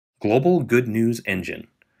Global Good News Engine.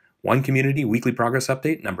 One Community Weekly Progress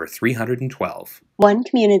Update number 312. One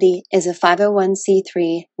Community is a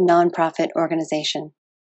 501c3 nonprofit organization.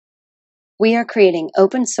 We are creating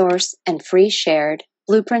open source and free shared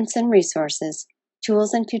blueprints and resources,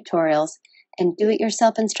 tools and tutorials, and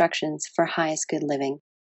do-it-yourself instructions for highest good living.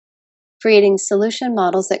 Creating solution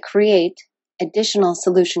models that create additional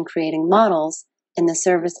solution creating models in the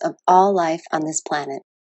service of all life on this planet.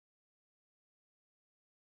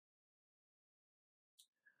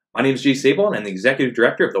 My name is Jay Sable, and I'm the Executive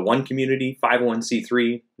Director of the One Community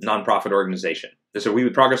 501c3 nonprofit organization. This is our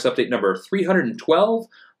Weekly Progress Update number 312,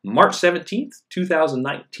 March 17th,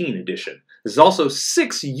 2019 edition. This is also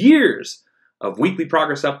 6 years of weekly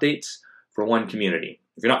progress updates for One Community.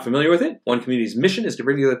 If you're not familiar with it, One Community's mission is to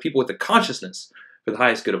bring together people with the consciousness for the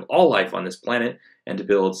highest good of all life on this planet and to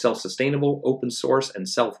build self-sustainable, open source, and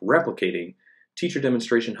self-replicating teacher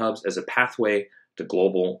demonstration hubs as a pathway to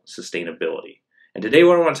global sustainability. And today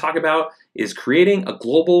what I want to talk about is creating a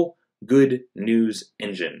global good news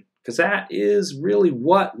engine, because that is really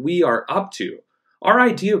what we are up to. Our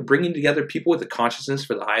idea of bringing together people with the consciousness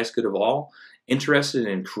for the highest good of all, interested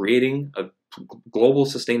in creating a global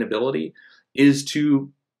sustainability, is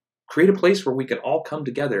to create a place where we can all come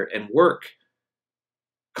together and work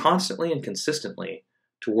constantly and consistently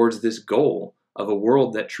towards this goal of a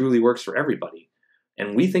world that truly works for everybody.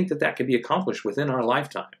 And we think that that can be accomplished within our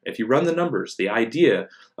lifetime. If you run the numbers, the idea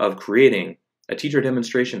of creating a teacher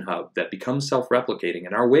demonstration hub that becomes self-replicating,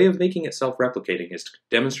 and our way of making it self-replicating is to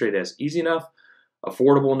demonstrate it as easy enough,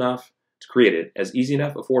 affordable enough, to create it as easy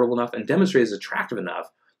enough, affordable enough, and demonstrate it as attractive enough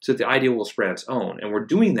so that the idea will spread on its own. And we're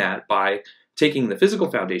doing that by taking the physical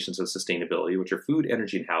foundations of sustainability, which are food,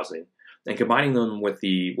 energy, and housing, and combining them with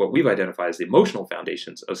what we've identified as the emotional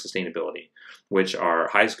foundations of sustainability, which are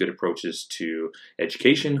highest good approaches to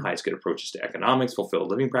education, highest good approaches to economics,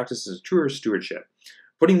 fulfilled living practices, truer stewardship.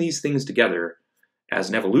 Putting these things together as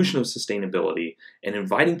an evolution of sustainability and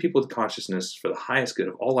inviting people with consciousness for the highest good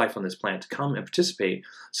of all life on this planet to come and participate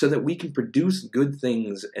so that we can produce good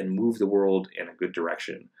things and move the world in a good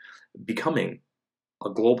direction, becoming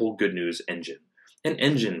a global good news engine. An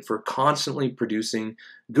engine for constantly producing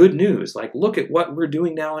good news. Like, look at what we're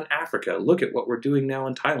doing now in Africa. Look at what we're doing now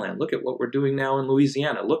in Thailand. Look at what we're doing now in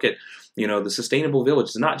Louisiana. Look at, the sustainable village.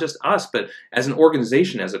 It's not just us, but as an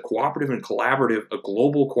organization, as a cooperative and collaborative, a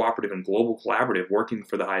global cooperative and global collaborative working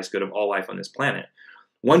for the highest good of all life on this planet.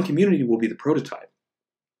 One Community will be the prototype.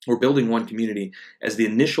 We're building One Community as the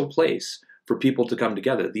initial place for people to come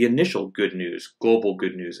together, the initial good news, global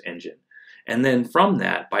good news engine. And then from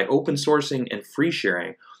that, by open sourcing and free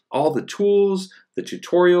sharing all the tools, the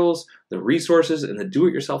tutorials, the resources, and the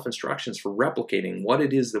do-it-yourself instructions for replicating what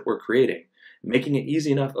it is that we're creating, making it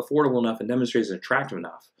easy enough, affordable enough, and demonstrated as attractive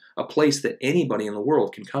enough, a place that anybody in the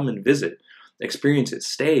world can come and visit, experience it,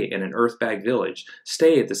 stay in an earthbag village,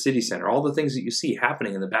 stay at the city center, all the things that you see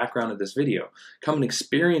happening in the background of this video. Come and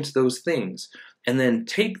experience those things, and then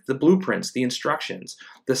take the blueprints, the instructions,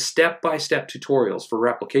 the step-by-step tutorials for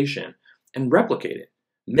replication, and replicate it.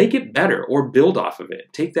 Make it better or build off of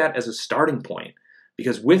it. Take that as a starting point,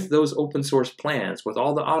 because with those open source plans, with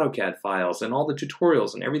all the AutoCAD files and all the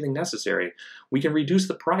tutorials and everything necessary, we can reduce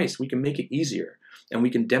the price, we can make it easier, and we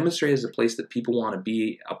can demonstrate as a place that people want to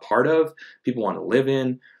be a part of, people want to live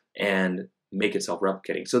in, and make it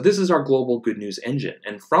self-replicating. So this is our global good news engine.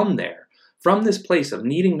 And from there, from this place of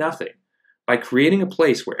needing nothing, by creating a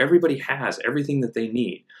place where everybody has everything that they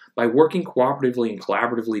need, by working cooperatively and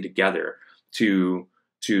collaboratively together to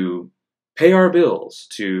pay our bills,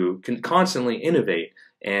 to constantly innovate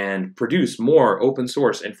and produce more open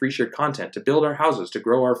source and free shared content, to build our houses, to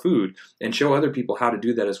grow our food, and show other people how to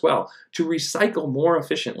do that as well, to recycle more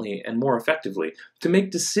efficiently and more effectively, to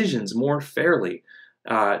make decisions more fairly,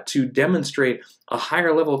 to demonstrate a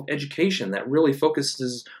higher level of education that really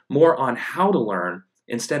focuses more on how to learn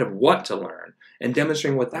instead of what to learn, and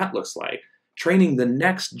demonstrating what that looks like. Training the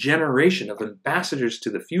next generation of ambassadors to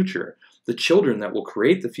the future, the children that will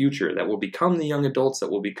create the future, that will become the young adults,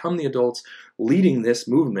 that will become the adults leading this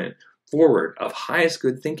movement forward of highest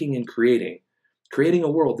good thinking and creating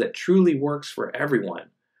a world that truly works for everyone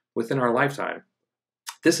within our lifetime.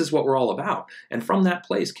 This is what we're all about. And from that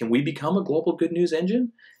place, can we become a global good news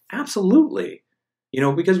engine? Absolutely.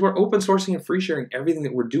 Because we're open sourcing and free sharing everything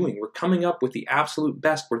that we're doing. We're coming up with the absolute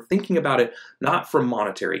best. We're thinking about it not from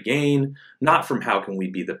monetary gain, not from how can we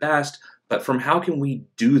be the best, but from how can we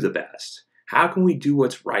do the best? How can we do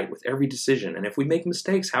what's right with every decision? And if we make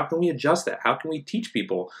mistakes, how can we adjust that? How can we teach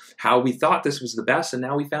people how we thought this was the best and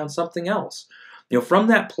now we found something else? From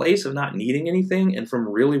that place of not needing anything and from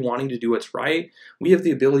really wanting to do what's right, we have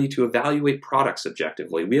the ability to evaluate products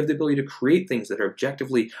objectively. We have the ability to create things that are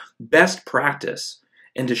objectively best practice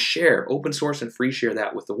and to share, open source and free share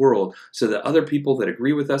that with the world so that other people that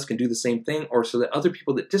agree with us can do the same thing, or so that other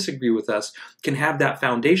people that disagree with us can have that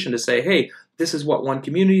foundation to say, hey, this is what one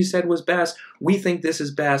community said was best. We think this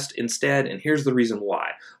is best instead, and here's the reason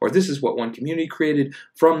why. Or this is what one community created.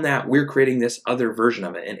 From that, we're creating this other version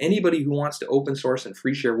of it. And anybody who wants to open source and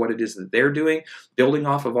free share what it is that they're doing, building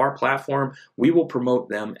off of our platform, we will promote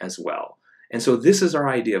them as well. And so this is our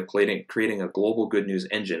idea of creating a global good news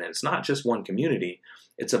engine. And it's not just one community.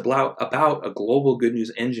 It's about a global good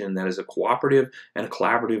news engine that is a cooperative and a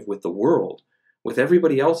collaborative with the world, with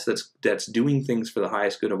everybody else that's doing things for the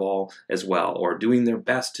highest good of all as well, or doing their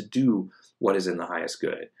best to do what is in the highest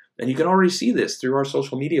good. And you can already see this through our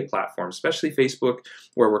social media platforms, especially Facebook,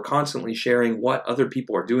 where we're constantly sharing what other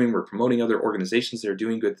people are doing. We're promoting other organizations that are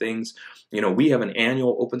doing good things. We have an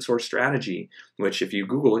annual open source strategy, which if you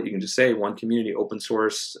Google it, you can just say One Community Open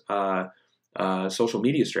Source Social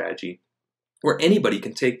Media Strategy, where anybody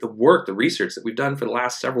can take the work, the research that we've done for the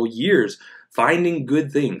last several years, finding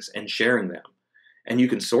good things and sharing them. And you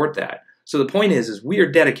can sort that. So the point is we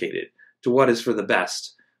are dedicated to what is for the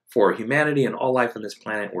best for humanity and all life on this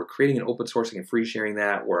planet. We're creating an open sourcing and free sharing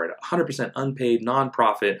that. We're a 100% unpaid,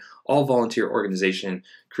 nonprofit, all volunteer organization,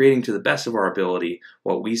 creating to the best of our ability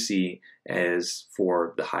what we see as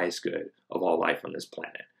for the highest good of all life on this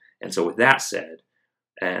planet. And so with that said,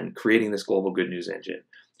 and creating this global good news engine,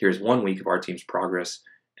 here's 1 week of our team's progress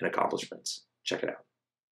and accomplishments. Check it out.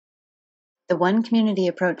 The One Community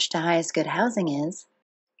approach to highest good housing is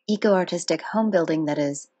eco-artistic home building that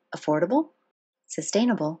is affordable,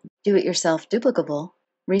 sustainable, do-it-yourself duplicable,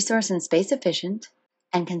 resource and space efficient,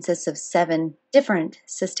 and consists of 7 different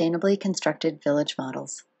sustainably constructed village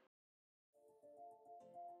models.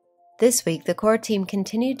 This week, the core team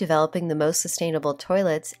continued developing the most sustainable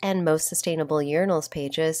toilets and most sustainable urinals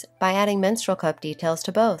pages by adding menstrual cup details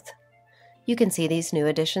to both. You can see these new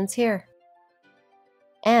additions here.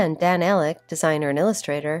 And Dan Ellick, designer and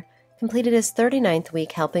illustrator, completed his 39th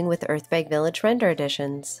week helping with Earthbag Village render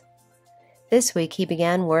additions. This week, he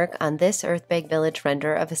began work on this Earthbag Village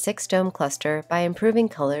render of a 6-dome cluster by improving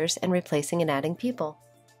colors and replacing and adding people.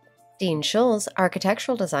 Dean Schulz,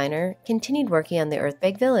 architectural designer, continued working on the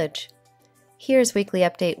Earthbag Village. Here's Weekly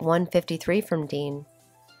Update 153 from Dean.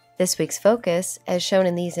 This week's focus, as shown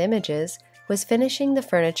in these images, was finishing the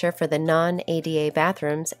furniture for the non-ADA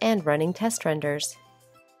bathrooms and running test renders.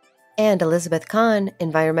 And Elizabeth Kahn,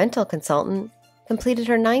 environmental consultant, completed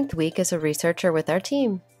her 9th week as a researcher with our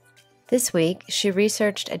team. This week, she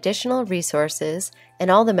researched additional resources and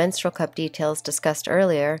all the menstrual cup details discussed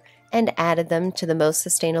earlier and added them to the most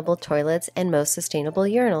sustainable toilets and most sustainable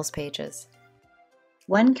urinals pages.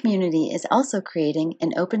 One Community is also creating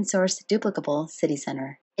an open-source duplicable city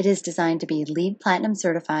center. It is designed to be LEED Platinum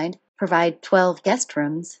certified, provide 12 guest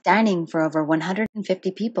rooms, dining for over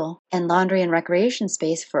 150 people, and laundry and recreation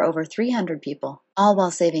space for over 300 people, all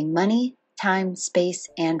while saving money, time, space,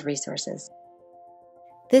 and resources.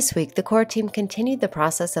 This week, the core team continued the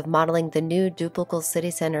process of modeling the new duplicable city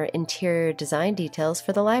center interior design details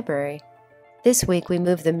for the library. This week, we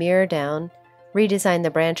moved the mirror down, redesigned the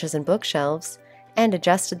branches and bookshelves, and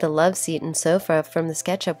adjusted the love seat and sofa from the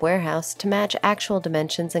SketchUp warehouse to match actual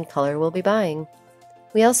dimensions and color we'll be buying.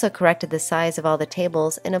 We also corrected the size of all the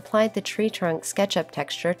tables and applied the tree trunk SketchUp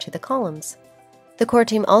texture to the columns. The core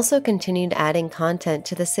team also continued adding content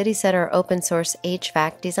to the City Center open source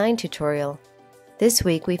HVAC design tutorial. This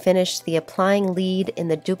week, we finished the Applying LEED in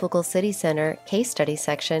the Duplicable City Center case study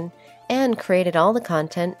section and created all the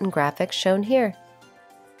content and graphics shown here.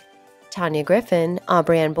 Tanya Griffin,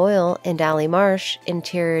 Aubrey-Ann Boyle, and Allie Marsh,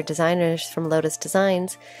 interior designers from Lotus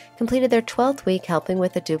Designs, completed their 12th week helping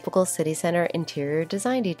with the Duplicable City Center interior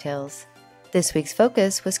design details. This week's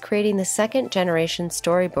focus was creating the second-generation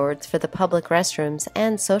storyboards for the public restrooms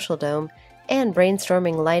and social dome and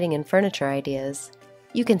brainstorming lighting and furniture ideas.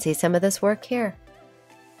 You can see some of this work here.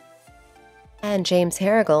 And James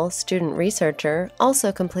Harrigal, student researcher,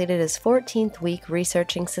 also completed his 14th week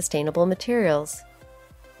researching sustainable materials.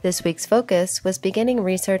 This week's focus was beginning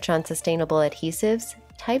research on sustainable adhesives,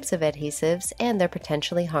 types of adhesives, and their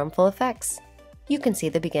potentially harmful effects. You can see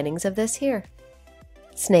the beginnings of this here.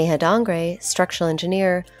 Sneha Dongre, structural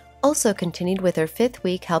engineer, also continued with her 5th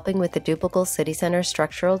week helping with the Duplicable City Center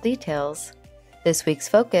structural details. This week's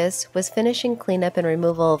focus was finishing cleanup and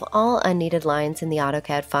removal of all unneeded lines in the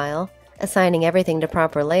AutoCAD file, assigning everything to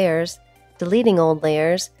proper layers, deleting old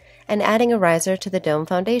layers, and adding a riser to the dome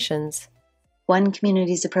foundations. One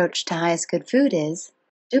Community's approach to highest good food is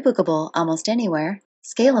duplicable almost anywhere,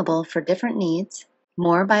 scalable for different needs,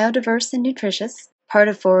 more biodiverse and nutritious, part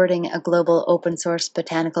of forwarding a global open-source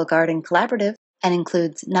botanical garden collaborative, and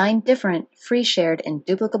includes 9 different free, shared, and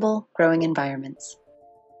duplicable growing environments.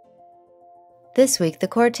 This week, the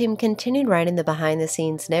core team continued writing the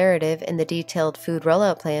behind-the-scenes narrative in the detailed food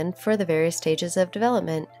rollout plan for the various stages of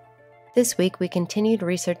development. This week, we continued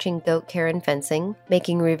researching goat care and fencing,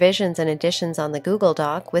 making revisions and additions on the Google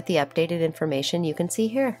Doc with the updated information you can see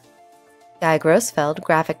here. Guy Grossfeld,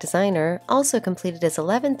 graphic designer, also completed his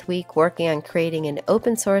 11th week working on creating an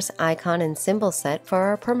open-source icon and symbol set for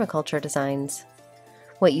our permaculture designs.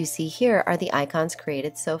 What you see here are the icons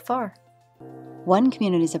created so far. One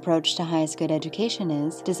Community's approach to highest good education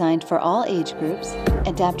is designed for all age groups,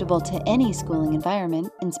 adaptable to any schooling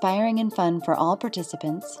environment, inspiring and fun for all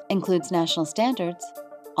participants, includes national standards,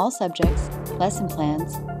 all subjects, lesson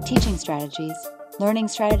plans, teaching strategies, learning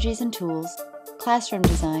strategies and tools, classroom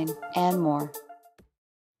design, and more.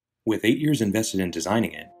 With 8 years invested in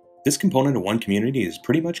designing it, this component of One Community is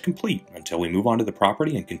pretty much complete until we move onto the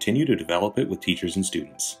property and continue to develop it with teachers and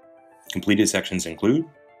students. Completed sections include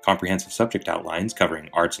comprehensive subject outlines covering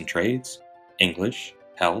arts and trades, English,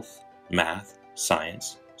 health, math,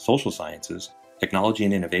 science, social sciences, technology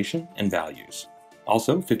and innovation, and values.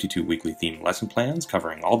 Also, 52 weekly themed lesson plans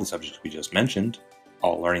covering all the subjects we just mentioned,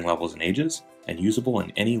 all learning levels and ages, and usable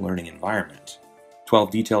in any learning environment. 12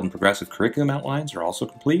 detailed and progressive curriculum outlines are also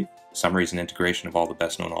complete, summaries and integration of all the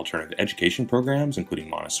best-known alternative education programs, including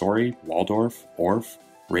Montessori, Waldorf, Orff,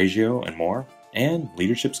 Reggio, and more, and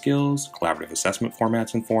leadership skills, collaborative assessment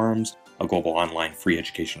formats and forums, a global online free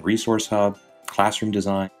education resource hub, classroom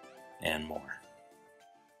design, and more.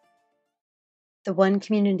 The One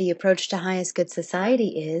Community approach to highest good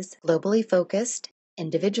society is globally focused,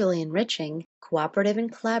 individually enriching, cooperative and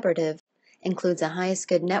collaborative, includes a highest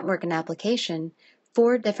good network and application,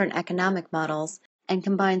 4 different economic models, and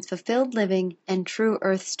combines fulfilled living and true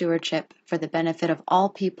earth stewardship for the benefit of all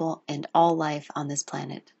people and all life on this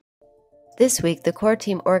planet. This week, the core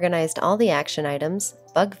team organized all the action items,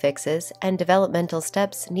 bug fixes, and developmental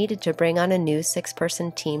steps needed to bring on a new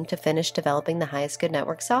 6-person team to finish developing the highest good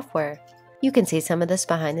network software. You can see some of this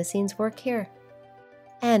behind-the-scenes work here.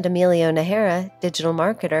 And Emilio Najera, digital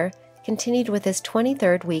marketer, continued with his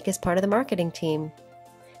 23rd week as part of the marketing team.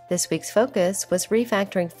 This week's focus was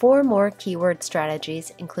refactoring 4 more keyword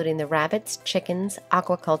strategies, including the rabbits, chickens,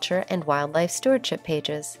 aquaculture, and wildlife stewardship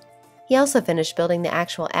pages. He also finished building the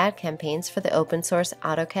actual ad campaigns for the open-source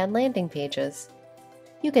AutoCAD landing pages.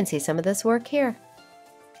 You can see some of this work here.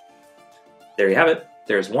 There you have it.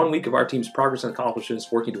 There's 1 week of our team's progress and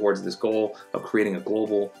accomplishments working towards this goal of creating a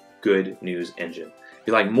global good news engine. If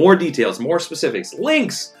you'd like more details, more specifics,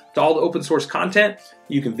 links to all the open source content,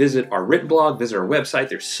 you can visit our written blog, visit our website.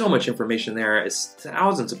 There's so much information there. It's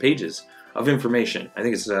thousands of pages of information. I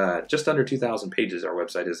think it's just under 2,000 pages our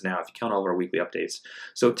website is now, if you count all of our weekly updates.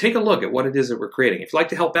 So take a look at what it is that we're creating. If you'd like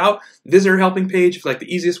to help out, visit our helping page. If you'd like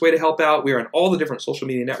the easiest way to help out, we are on all the different social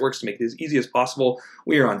media networks to make it as easy as possible.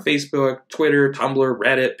 We are on Facebook, Twitter, Tumblr,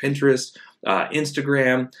 Reddit, Pinterest,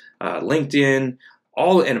 Instagram, LinkedIn,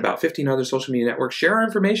 and about 15 other social media networks. Share our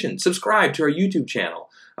information, subscribe to our YouTube channel,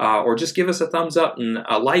 or just give us a thumbs up and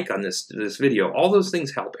a like on this video. All those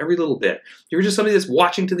things help, every little bit. If you're just somebody that's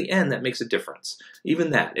watching to the end, that makes a difference. Even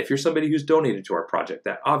that, if you're somebody who's donated to our project,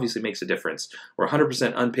 that obviously makes a difference. We're a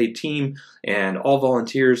 100% unpaid team and all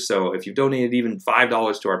volunteers, so if you've donated even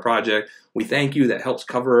 $5 to our project, we thank you. That helps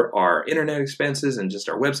cover our internet expenses and just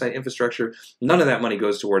our website infrastructure. None of that money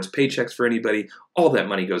goes towards paychecks for anybody. All that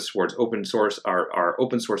money goes towards open source, our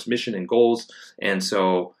open source mission and goals, and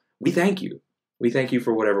so we thank you. We thank you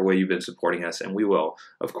for whatever way you've been supporting us, and we will,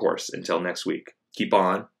 of course, until next week. Keep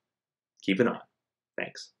on, keeping on.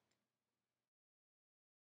 Thanks.